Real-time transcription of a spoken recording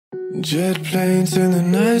Jet planes in the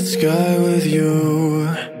night sky with you,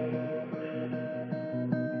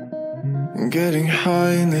 getting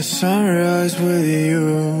high in the sunrise with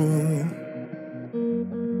you,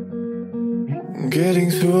 getting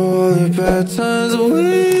through all the bad times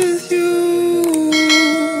with you.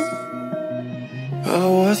 I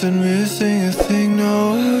wasn't missing a thing,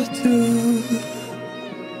 now I do.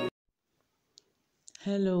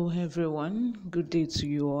 Hello everyone, good day to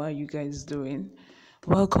you all. How are you guys doing?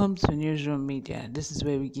 Welcome to NEWSROOM Media. This is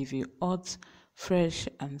where we give you hot, fresh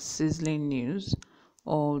and sizzling news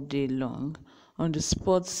all day long. On the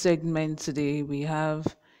sports segment today, we have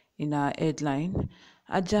in our headline,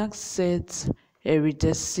 Ajax sets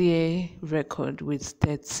Eredivisie record with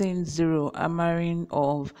 13-0 hammering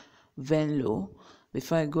of Venlo.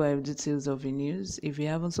 Before I go over details of the news, if you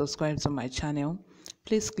haven't subscribed to my channel,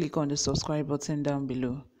 please click on the subscribe button down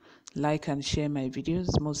below. Like and share my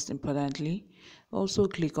videos. Most importantly, also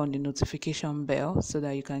click on the notification bell so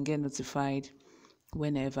that you can get notified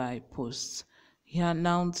whenever I post. Here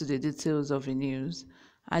now to the details of the news.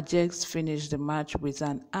 Ajax finished the match with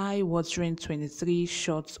an eye-watering 23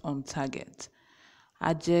 shots on target.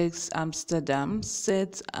 Ajax Amsterdam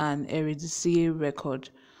set an Eredivisie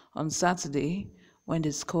record on Saturday when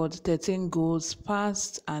they scored 13 goals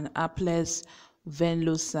past an hapless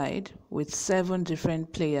Venlo side, with 7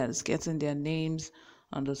 different players getting their names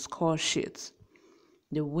on the score sheet.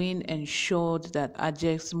 The win ensured that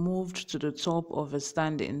Ajax moved to the top of the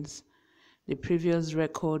standings. The previous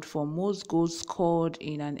record for most goals scored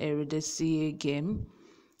in an Eredivisie game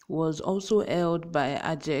was also held by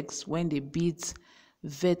Ajax when they beat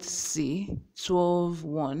Vitesse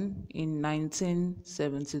 12-1 in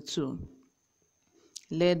 1972.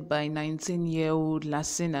 Led by 19-year-old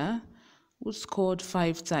Lassina, who scored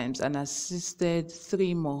 5 times and assisted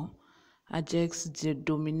 3 more, Ajax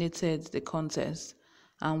dominated the contest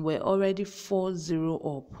and were already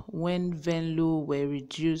 4-0 up when Venlo were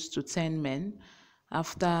reduced to 10 men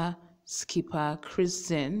after skipper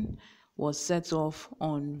Christian was set off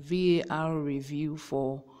on VAR review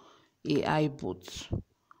for a high boot.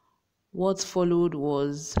 What followed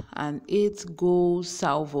was an 8-goal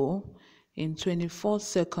salvo in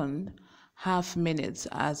 24-second half minutes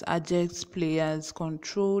as Ajax players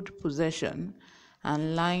controlled possession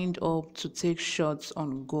and lined up to take shots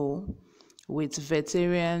on goal, with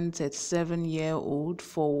veteran 37-year-old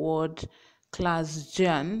forward Klaas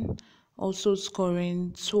Jan also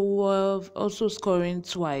scoring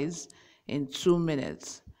twice in 2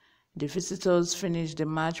 minutes. The visitors finished the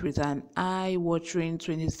match with an eye-watering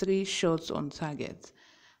 23 shots on target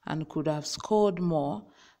and could have scored more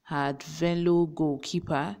had Venlo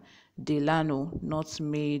goalkeeper Delano not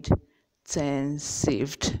made 10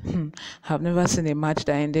 saved. I've never seen a match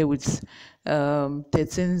that ended with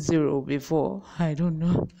 13-0 before. I don't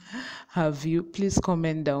know. Have you? Please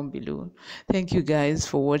comment down below. Thank you guys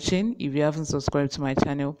for watching. If you haven't subscribed to my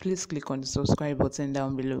channel, please click on the subscribe button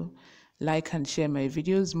down below. Like and share my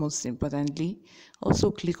videos. Most importantly, also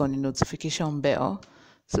click on the notification bell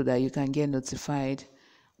so that you can get notified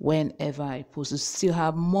whenever I post. We still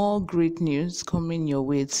have more great news coming your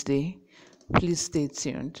way today. Please stay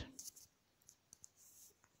tuned.